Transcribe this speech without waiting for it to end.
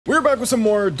We're back with some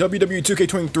more WWE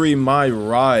 2K23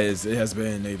 MyRISE. It has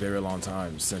been a very long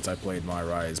time since I played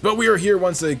MyRISE, but we are here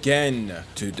once again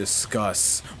to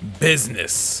discuss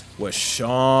business with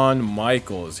Shawn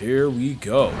Michaels. Here we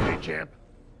go. Hey, champ.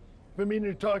 Been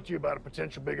meaning to talk to you about a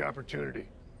potential big opportunity.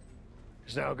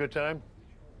 Is now a good time?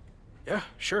 Yeah,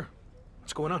 sure.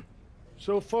 What's going on?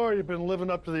 So far, you've been living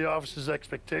up to the office's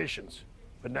expectations.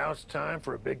 But now it's time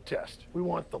for a big test. We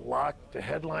want The Lock to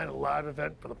headline a live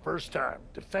event for the first time,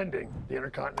 defending the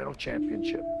Intercontinental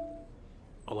Championship.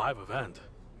 A live event?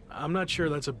 I'm not sure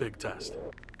that's a big test.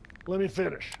 Let me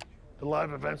finish. The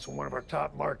live event's in one of our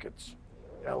top markets,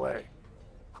 LA.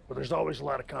 But there's always a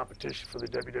lot of competition for the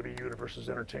WWE Universe's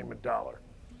entertainment dollar.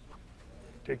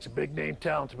 Takes a big name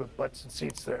talent to put butts and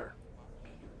seats there.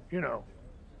 You know,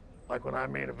 like when I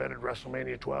main evented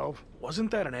WrestleMania 12.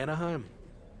 Wasn't that in Anaheim?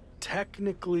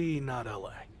 Technically not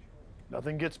LA.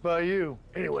 Nothing gets by you.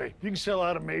 Anyway, you can sell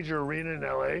out a major arena in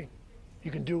LA. You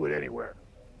can do it anywhere.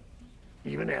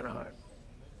 Even Anaheim.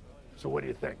 So what do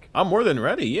you think? I'm more than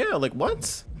ready. Yeah, like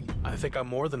what? I think I'm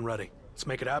more than ready. Let's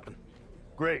make it happen.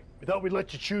 Great. We thought we'd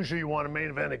let you choose who you want to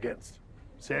main event against.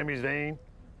 Sami Zayn,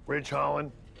 Ridge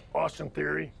Holland, Austin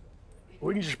Theory.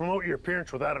 We can just promote your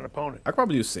appearance without an opponent. I could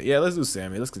probably do Sammy. Yeah, let's do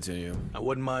Sammy. Let's continue. I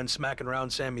wouldn't mind smacking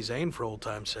around Sami Zayn for old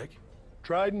time's sake.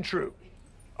 Tried and true.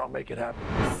 I'll make it happen.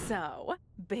 So,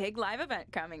 big live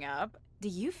event coming up. Do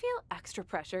you feel extra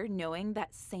pressure knowing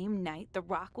that same night The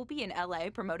Rock will be in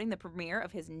LA promoting the premiere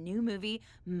of his new movie,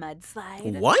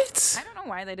 Mudslide? What? I don't know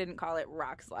why they didn't call it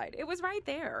Rock Slide. It was right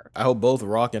there. I hope both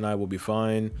Rock and I will be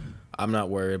fine. I'm not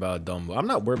worried about a dumb. I'm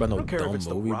not worried about no I don't care dumb if it's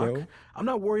movie, The Rock. bro. I'm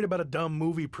not worried about a dumb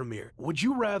movie premiere. Would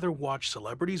you rather watch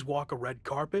celebrities walk a red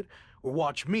carpet or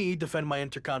watch me defend my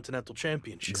Intercontinental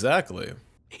Championship? Exactly.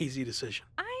 Easy decision.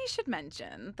 I should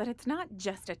mention that it's not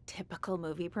just a typical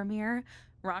movie premiere.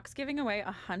 Rock's giving away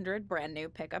 100 brand new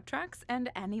pickup trucks, and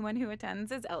anyone who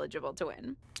attends is eligible to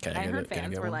win. I heard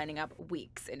fans were lining up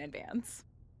weeks in advance.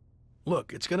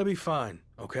 Look, it's gonna be fine,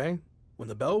 okay? When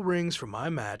the bell rings for my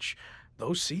match,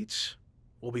 those seats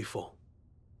will be full.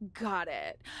 Got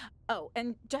it. Oh,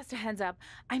 and just a heads up,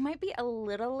 I might be a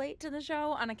little late to the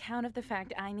show on account of the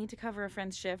fact I need to cover a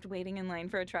friend's shift waiting in line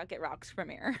for a truck at Rock's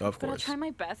premiere. Of But I'll course. try my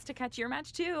best to catch your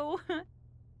match too.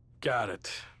 Got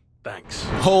it. Thanks.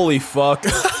 Holy fuck.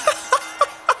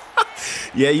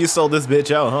 Yeah, you sold this bitch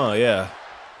out, huh? Yeah.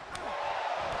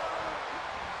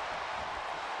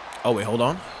 Oh, wait, hold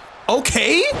on.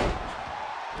 Okay.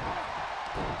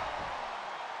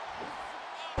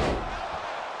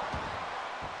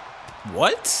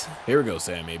 What? Here we go,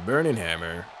 Sammy. Burning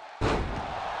Hammer.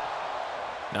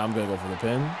 Now I'm gonna go for the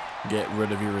pin. Get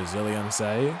rid of your resilience.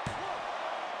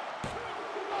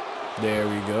 There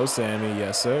we go, Sammy.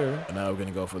 Yes, sir. And now we're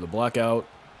gonna go for the blackout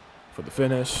for the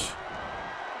finish.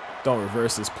 Don't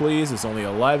reverse this, please. It's only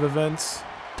a live event.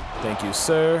 Thank you,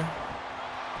 sir.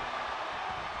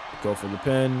 Go for the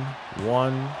pin.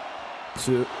 1,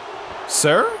 2.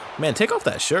 Sir? Man, take off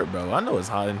that shirt, bro. I know it's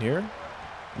hot in here.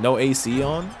 No AC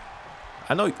on.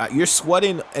 I know you're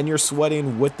sweating, and you're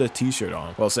sweating with the t-shirt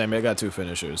on. Well, Sammy, I got 2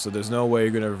 finishers, so there's no way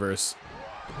you're gonna reverse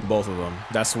both of them.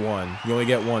 That's 1. You only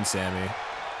get 1, Sammy.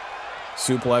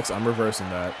 Suplex, I'm reversing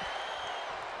that.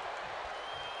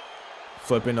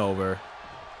 Flipping over.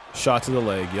 Shot to the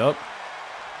leg, yup.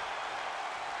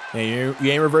 And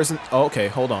you ain't reversing. Oh, okay,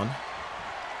 hold on.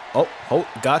 Oh,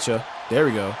 gotcha. There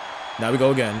we go. Now we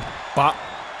go again. Bop.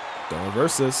 Don't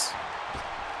reverse this.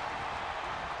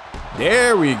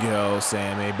 There we go,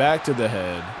 Sammy. Back to the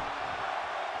head.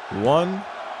 1,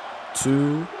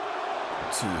 2,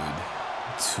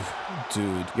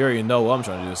 dude. You already know what I'm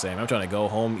trying to do, Sammy. I'm trying to go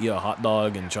home, eat a hot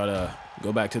dog, and try to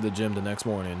go back to the gym the next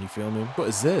morning. You feel me? What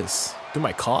is this? Through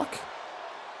my cock?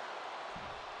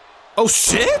 Oh,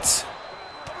 shit!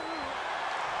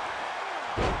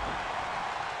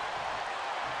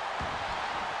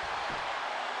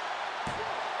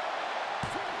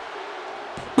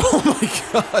 Oh my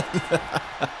god.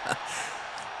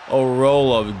 A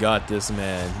roll-up got this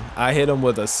man. I hit him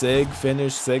with a sig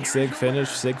finish, sig finish,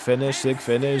 sig finish, sig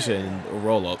finish, and a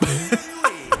roll-up.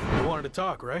 You wanted to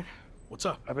talk, right? What's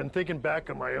up? I've been thinking back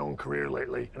on my own career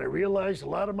lately, and I realized a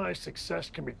lot of my success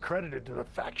can be credited to the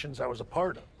factions I was a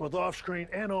part of, both off-screen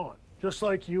and on. Just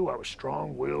like you, I was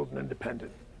strong-willed and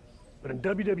independent. But in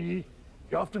WWE,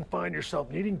 you often find yourself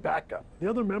needing backup. The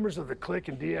other members of the Clique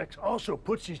and DX also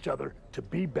push each other to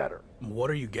be better. What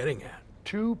are you getting at?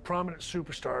 2 prominent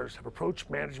superstars have approached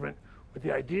management with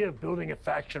the idea of building a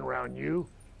faction around you,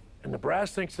 and the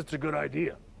brass thinks it's a good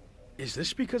idea. Is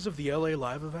this because of the LA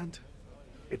live event?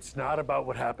 It's not about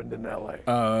what happened in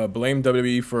LA. Blame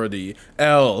WWE for the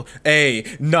LA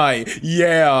Night,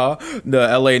 yeah,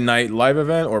 the LA Night live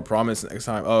event, or promise next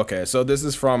time. Oh, okay, so this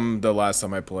is from the last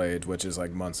time I played, which is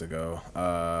like months ago.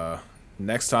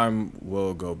 Next time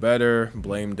will go better.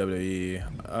 Blame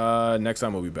WWE. Next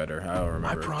time will be better. I don't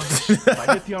remember. I promise. If I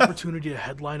get the opportunity to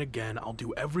headline again, I'll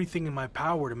do everything in my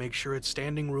power to make sure it's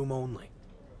standing room only.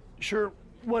 Sure,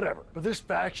 whatever. But this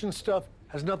faction stuff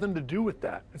has nothing to do with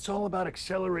that. It's all about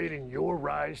accelerating your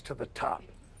rise to the top.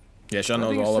 Yeah, Sean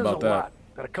knows all about that.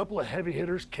 That a couple of heavy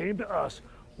hitters came to us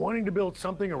wanting to build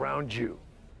something around you.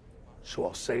 So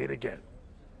I'll say it again.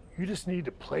 You just need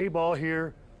to play ball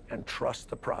here and trust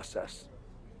the process.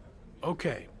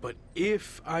 Okay, but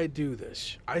if I do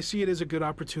this, I see it as a good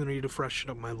opportunity to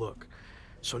freshen up my look.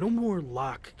 So no more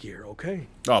lock gear, okay?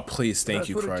 Oh, please, thank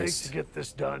you, Christ. That's what it takes to get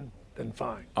this done, then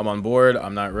fine. I'm on board.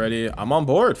 I'm not ready. I'm on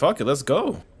board. Fuck it, let's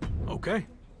go. Okay,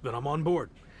 then I'm on board.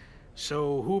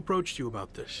 So who approached you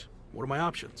about this? What are my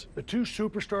options? The two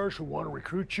superstars who want to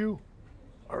recruit you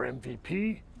are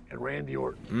MVP and Randy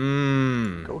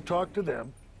Orton. Go talk to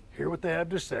them, hear what they have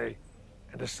to say,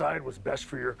 and decide what's best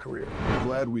for your career.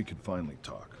 Glad we could finally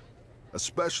talk.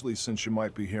 Especially since you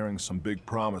might be hearing some big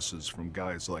promises from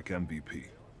guys like MVP.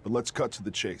 But let's cut to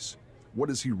the chase. What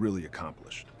has he really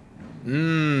accomplished?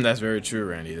 That's very true,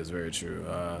 Randy. That's very true.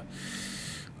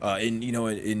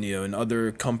 In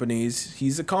other companies,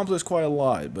 he's accomplished quite a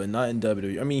lot, but not in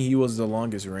WWE. I mean, he was the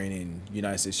longest reigning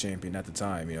United States champion at the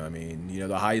time. You know what I mean? You know,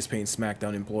 the highest paid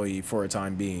SmackDown employee for a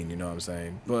time being. You know what I'm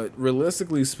saying? But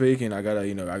realistically speaking, I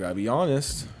gotta be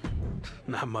honest.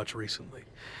 Not much recently,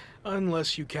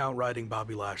 unless you count riding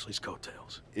Bobby Lashley's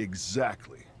coattails.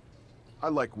 Exactly. I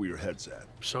like where your head's at.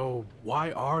 So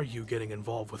why are you getting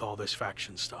involved with all this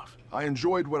faction stuff? I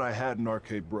enjoyed what I had in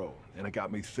Arcade Bro, and it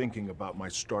got me thinking about my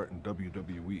start in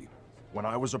WWE, when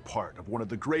I was a part of one of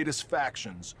the greatest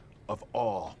factions of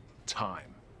all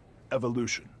time,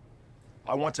 Evolution.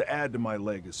 I want to add to my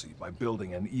legacy by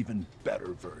building an even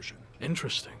better version.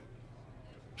 Interesting.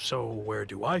 So where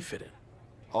do I fit in?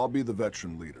 I'll be the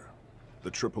veteran leader,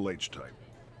 the Triple H type.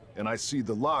 And I see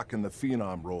the lock in the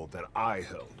Phenom role that I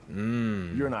held.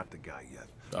 You're not the guy yet.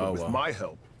 But with my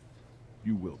help,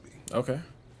 you will be. Okay.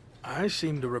 I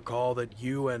seem to recall that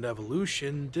you and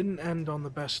Evolution didn't end on the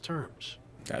best terms.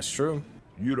 That's true.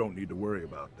 You don't need to worry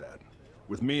about that.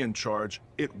 With me in charge,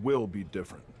 it will be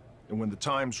different. And when the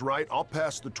time's right, I'll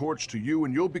pass the torch to you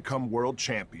and you'll become world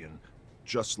champion,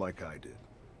 just like I did.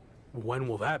 When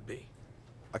will that be?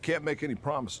 I can't make any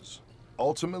promises.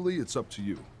 Ultimately, it's up to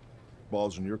you.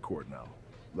 Ball's in your court now.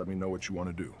 Let me know what you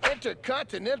want to do.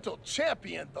 Intercontinental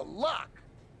Champion, The Lock.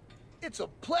 It's a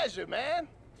pleasure, man.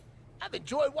 I've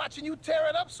enjoyed watching you tear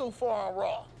it up so far on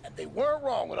Raw. And they weren't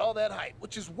wrong with all that hype,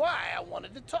 which is why I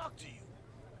wanted to talk to you.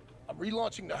 I'm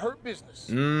relaunching the Hurt Business.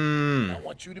 I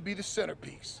want you to be the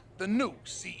centerpiece, the new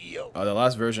CEO. The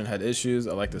last version had issues.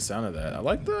 I like the sound of that. I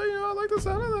like the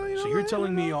sound of that. So you're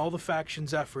telling me all the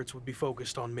faction's efforts would be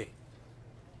focused on me?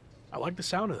 I like the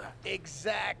sound of that.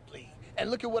 Exactly. And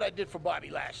look at what I did for Bobby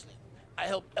Lashley. I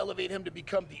helped elevate him to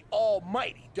become the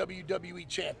almighty WWE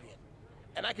champion.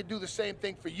 And I could do the same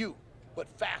thing for you, but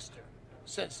faster.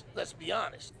 Since, let's be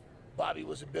honest, Bobby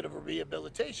was a bit of a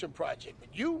rehabilitation project, but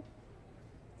you're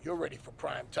ready for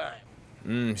prime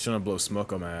time. Shouldn't blow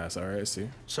smoke on my ass. All right, see.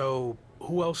 So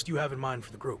who else do you have in mind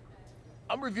for the group?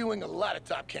 I'm reviewing a lot of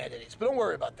top candidates, but don't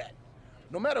worry about that.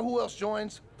 No matter who else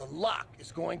joins, The Lock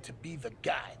is going to be the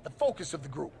guy, the focus of the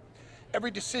group. Every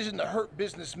decision the Hurt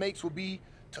Business makes will be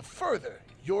to further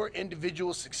your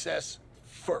individual success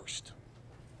first.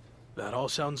 That all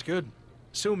sounds good.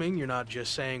 Assuming you're not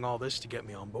just saying all this to get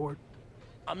me on board.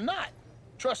 I'm not.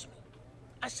 Trust me.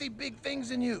 I see big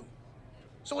things in you.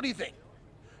 So what do you think?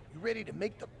 You ready to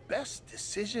make the best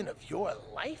decision of your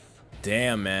life?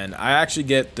 Damn, man. I actually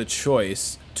get the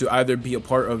choice to either be a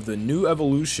part of the new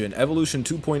Evolution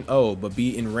 2.0, but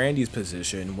be in Randy's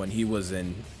position when he was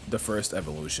in the first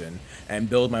Evolution, and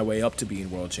build my way up to being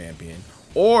world champion,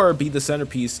 or be the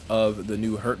centerpiece of the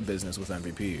new Hurt Business with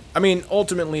MVP. I mean,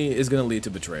 ultimately, it's going to lead to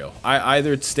betrayal.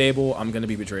 Either it's stable, I'm going to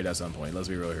be betrayed at some point. Let's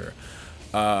be real here.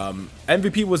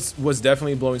 MVP was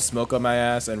definitely blowing smoke up my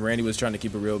ass, and Randy was trying to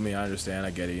keep it real with me. I understand.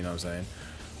 I get it. You know what I'm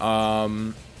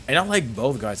saying? And I like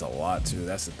both guys a lot, too.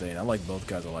 That's the thing. I like both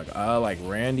guys a lot. I like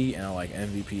Randy, and I like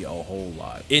MVP a whole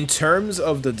lot. In terms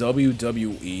of the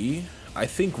WWE, I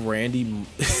think Randy...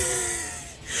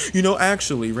 You know,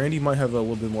 actually, Randy might have a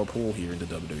little bit more pull here in the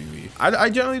WWE. I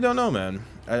generally don't know, man.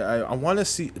 I want to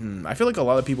see. I feel like a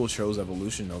lot of people chose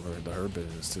Evolution over the Hurt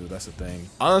Business too. That's the thing.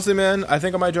 Honestly, man, I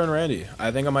think I might join Randy.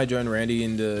 I think I might join Randy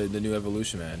in the new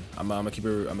Evolution, man. I'm gonna keep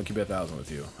it 1,000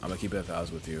 with you. I'm gonna keep it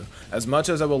 1,000 with you. As much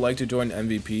as I would like to join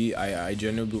MVP,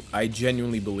 I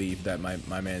genuinely believe that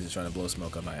my man is trying to blow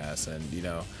smoke up my ass, and you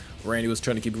know, Randy was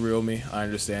trying to keep it real with me. I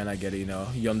understand. I get it. You know,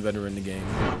 young veteran in the game.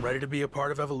 I'm ready to be a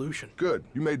part of Evolution. Good.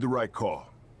 You made the right call.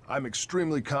 I'm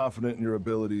extremely confident in your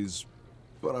abilities,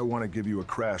 but I want to give you a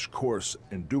crash course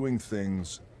in doing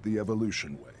things the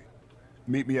Evolution way.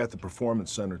 Meet me at the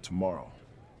Performance Center tomorrow,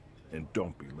 and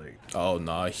don't be late. Oh,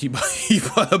 nah. He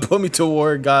about to put me to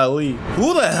war, golly.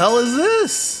 Who the hell is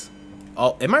this?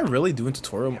 Oh, am I really doing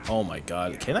tutorial? Oh, my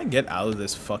God. Can I get out of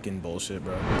this fucking bullshit,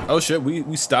 bro? Oh, shit.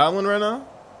 We styling right now?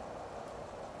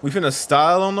 We finna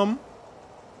style on them?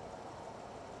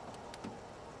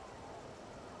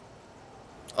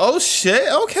 Oh, shit.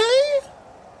 Okay.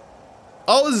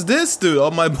 Oh, it's this dude. Oh,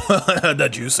 my, the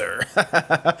juicer.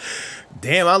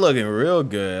 Damn, I'm looking real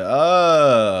good.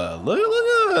 Look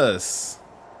at us.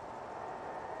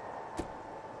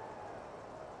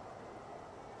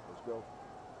 Let's go.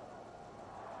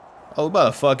 Oh, we about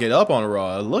to fuck it up on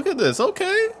Raw. Look at this.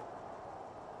 Okay.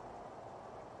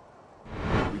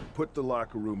 We put the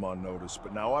locker room on notice,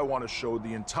 but now I want to show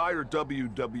the entire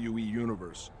WWE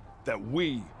universe that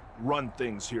we run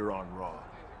things here on Raw.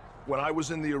 When I was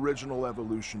in the original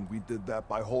Evolution, we did that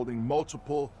by holding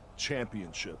multiple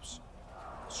championships.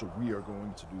 So we are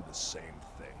going to do the same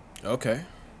thing. Okay.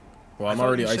 Well, I'm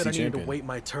already IC champion. I need to wait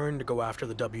my turn to go after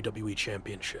the WWE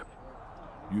Championship.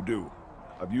 You do.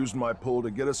 I've used my pull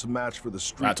to get us a match for the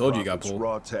Street I told you Profits you got pulled.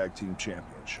 Raw Tag Team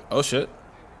Championship. Oh, shit.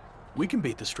 We can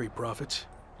beat the Street Profits.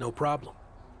 No problem.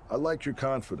 I like your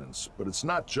confidence, but it's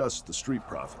not just the Street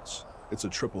Profits. It's a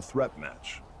triple threat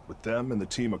match, with them and the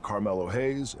team of Carmelo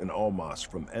Hayes and Omos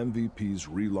from MVP's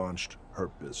relaunched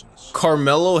Hurt Business.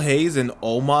 Carmelo Hayes and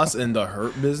Omos in the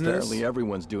Hurt Business? Apparently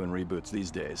everyone's doing reboots these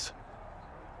days.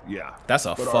 Yeah. That's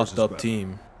a fucked up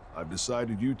team. I've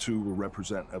decided you two will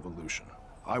represent Evolution.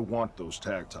 I want those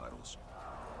tag titles.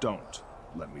 Don't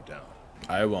let me down.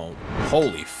 I won't.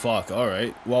 Holy fuck. All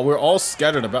right. Well, we're all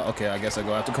scattered about. Okay, I guess I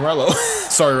go after Carmelo.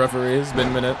 Sorry, referee. It's been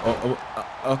a minute.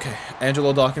 Okay.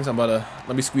 Angelo Dawkins, I'm about to...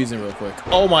 Let me squeeze in real quick.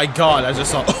 Oh, my God. I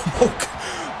just saw...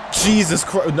 Oh, Jesus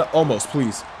Christ. No, almost,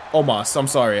 please. Omos, I'm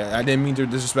sorry. I didn't mean to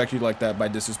disrespect you like that by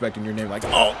disrespecting your name. Like,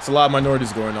 oh, it's a lot of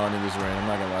minorities going on in this reign. I'm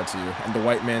not gonna lie to you. And the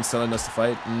white man telling us to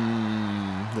fight?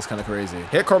 That's kind of crazy.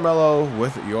 Hit Carmelo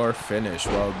with your finish.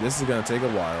 Well, this is gonna take a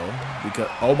while because,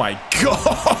 oh my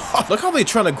God. Look how they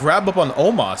trying to grab up on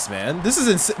Omos, man. This is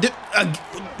insane.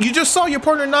 You just saw your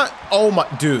partner not, oh my,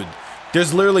 dude.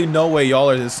 There's literally no way y'all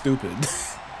are this stupid.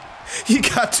 You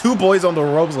got two boys on the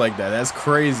ropes like that. That's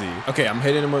crazy. Okay, I'm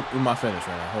hitting him with my finish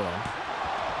right now. Hold on.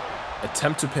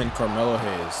 Attempt to pin Carmelo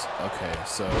Hayes. Okay,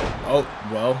 so, oh,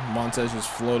 well, Montez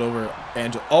just flowed over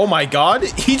Angel. Oh my God,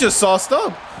 he just sauced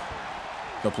up.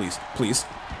 No, please, please.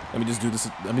 Let me just do this.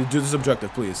 Let me do this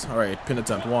objective, please. All right, pin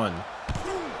attempt one.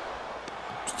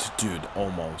 Dude,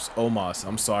 almost. Omos,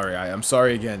 I'm sorry. I'm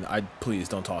sorry again. Please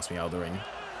don't toss me out of the ring.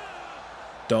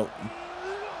 Don't.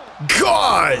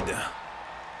 God!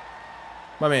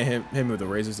 My man hit me with a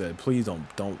razor's edge. Please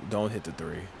don't hit the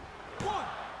three. 1,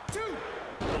 2.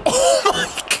 Oh my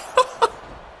God!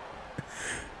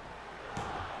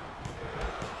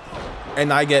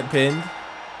 And I get pinned.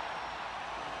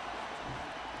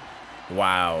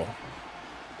 Wow.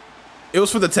 It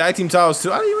was for the tag team titles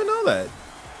too. I didn't even know that.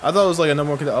 I thought it was like a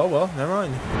number one. Oh well, never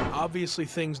mind. Obviously,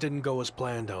 things didn't go as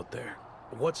planned out there.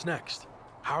 What's next?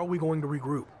 How are we going to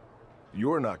regroup?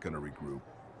 You're not going to regroup.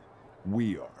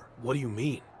 We are. What do you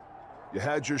mean? You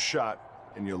had your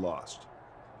shot and you lost.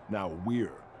 Now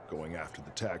we're going after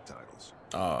the tag titles.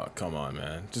 Oh, come on,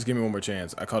 man. Just give me one more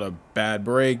chance. I caught a bad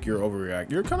break. You're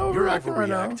overreacting. You're kind of overreacting right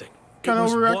now. Kind of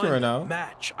overreacting right now.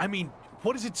 Match. I mean,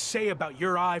 what does it say about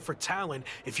your eye for talent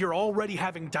if you're already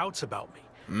having doubts about me?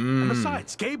 And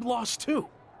besides, Gabe lost too.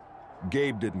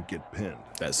 Gabe didn't get pinned.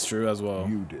 That's true as well.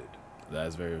 You did.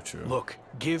 That's very true. Look,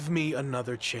 give me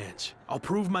another chance. I'll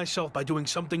prove myself by doing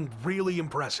something really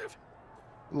impressive.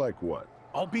 Like what?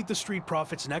 I'll beat the Street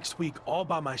Profits next week all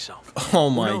by myself. Oh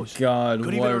my God, Could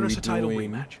what even are earn we us a title doing?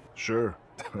 rematch. Sure.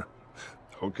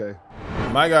 Okay.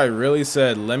 My guy really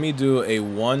said, let me do a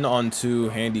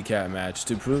 1-on-2 handicap match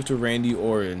to prove to Randy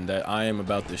Orton that I am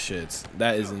about the shits.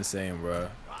 That is insane, bro.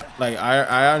 Like,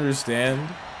 I understand.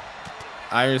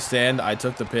 I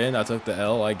took the pin. I took the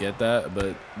L. I get that.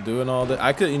 But doing all that,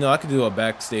 I could do a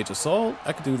backstage assault.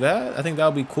 I could do that. I think that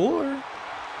would be cooler.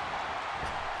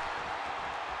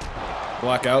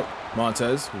 Blackout.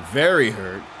 Montez. Very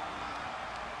hurt.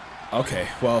 Okay,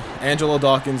 well, Angelo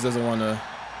Dawkins doesn't want to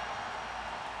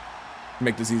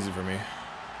make this easy for me.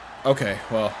 Okay,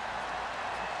 well.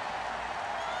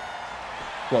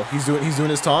 Well, he's doing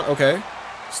his taunt. Okay.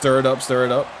 Stir it up, stir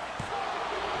it up.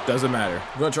 Doesn't matter.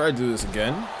 I'm going to try to do this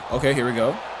again. Okay, here we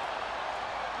go.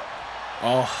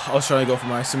 Oh, I was trying to go for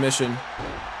my submission,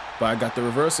 but I got the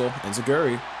reversal.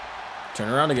 Enziguri. Turn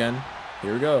around again.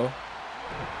 Here we go.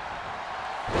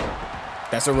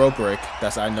 That's a rope break.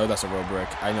 I know that's a rope break.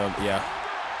 I know, yeah.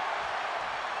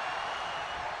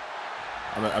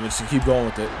 I'm just gonna keep going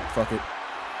with it. Fuck it.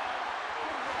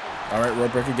 Alright,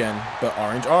 rope break again. But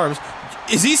orange arms.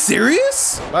 Is he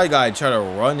serious? My guy tried to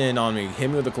run in on me, hit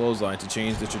me with a clothesline to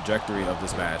change the trajectory of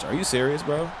this match. Are you serious,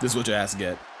 bro? This is what your ass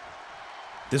get.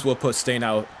 This will put Stain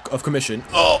out of commission.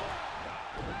 Oh!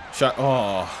 Shot.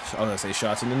 Oh, I was gonna say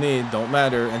shots in the knee. Don't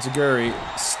matter. Enziguri.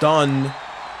 Stun.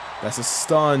 That's a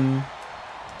stun.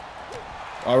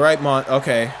 Alright,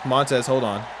 okay. Montez, hold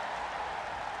on.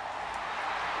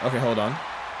 Okay, hold on.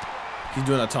 He's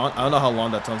doing a taunt. I don't know how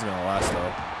long that taunt's gonna last,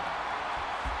 though.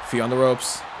 Feet on the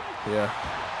ropes. Yeah.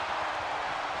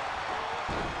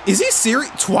 Is he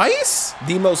serious? Twice?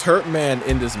 The most hurt man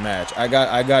in this match. I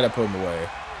gotta put him away.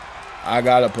 I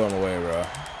gotta put him away, bro.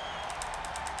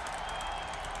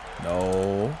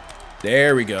 No.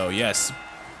 There we go. Yes.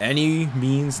 Any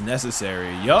means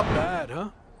necessary. Yup. Bad, huh?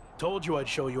 Told you I'd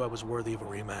show you I was worthy of a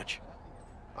rematch.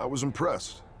 I was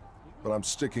impressed, but I'm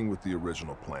sticking with the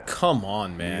original plan. Come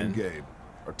on, man. Me and Gabe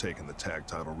are taking the tag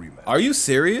title rematch. Are you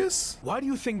serious? Why do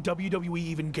you think WWE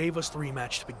even gave us the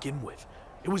rematch to begin with?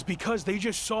 It was because they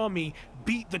just saw me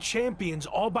beat the champions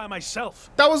all by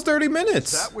myself. That was 30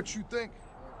 minutes. Is that what you think?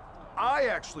 I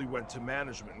actually went to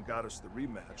management and got us the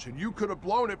rematch, and you could have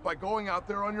blown it by going out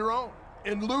there on your own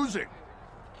and losing.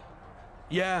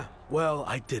 Yeah, well,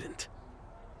 I didn't.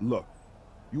 Look,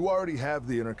 you already have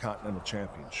the Intercontinental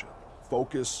Championship.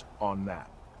 Focus on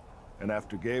that. And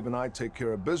after Gabe and I take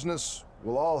care of business,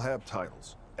 we'll all have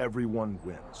titles. Everyone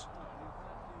wins.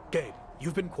 Gabe,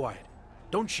 you've been quiet.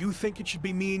 Don't you think it should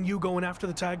be me and you going after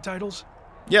the tag titles?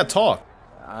 Yeah, talk.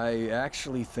 I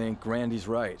actually think Randy's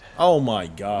right. Oh my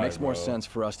God, Makes more sense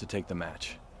for us to take the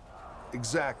match.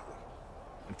 Exactly.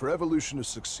 And for Evolution to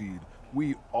succeed,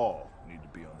 we all need to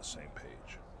be on the same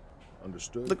page.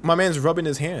 Understood? Look, my man's rubbing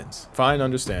his hands. Fine,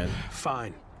 understand.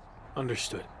 Fine.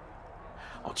 Understood.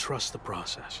 I'll trust the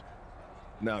process.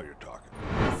 Now you're talking.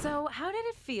 So, how did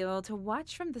it feel to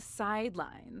watch from the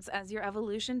sidelines as your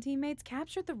Evolution teammates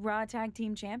captured the Raw Tag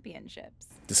Team Championships?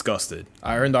 Disgusted.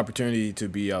 I earned the opportunity to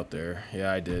be out there.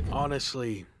 Yeah, I did.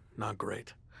 Honestly, not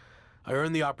great. I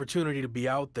earned the opportunity to be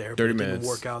out there, but 30 it minutes. didn't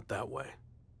work out that way.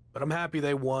 But I'm happy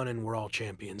they won and we're all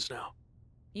champions now.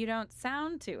 You don't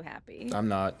sound too happy. I'm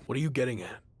not. What are you getting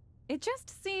at? It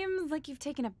just seems like you've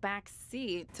taken a back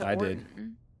seat to I Orton.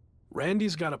 did.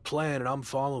 Randy's got a plan and I'm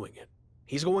following it.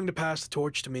 He's going to pass the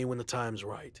torch to me when the time's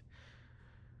right.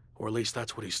 Or at least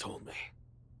that's what he's told me.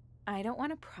 I don't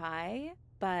want to pry,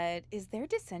 but is there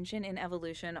dissension in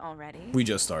Evolution already? We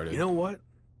just started. You know what?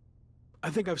 I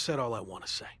think I've said all I want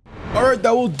to say. Alright,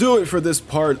 that will do it for this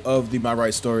part of the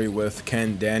MyRISE story with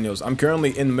Ken Daniels. I'm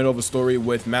currently in the middle of a story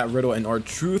with Matt Riddle and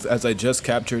R-Truth as I just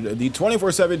captured the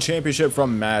 24/7 championship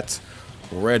from Matt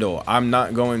Riddle. I'm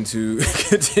not going to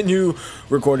continue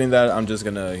recording that. I'm just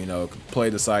gonna, you know, play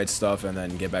the side stuff and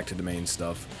then get back to the main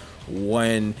stuff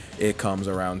when it comes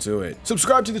around to it.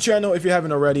 Subscribe to the channel if you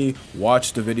haven't already.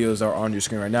 Watch the videos that are on your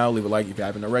screen right now. Leave a like if you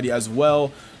haven't already as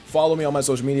well. Follow me on my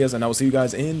social medias, and I will see you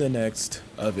guys in the next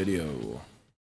video.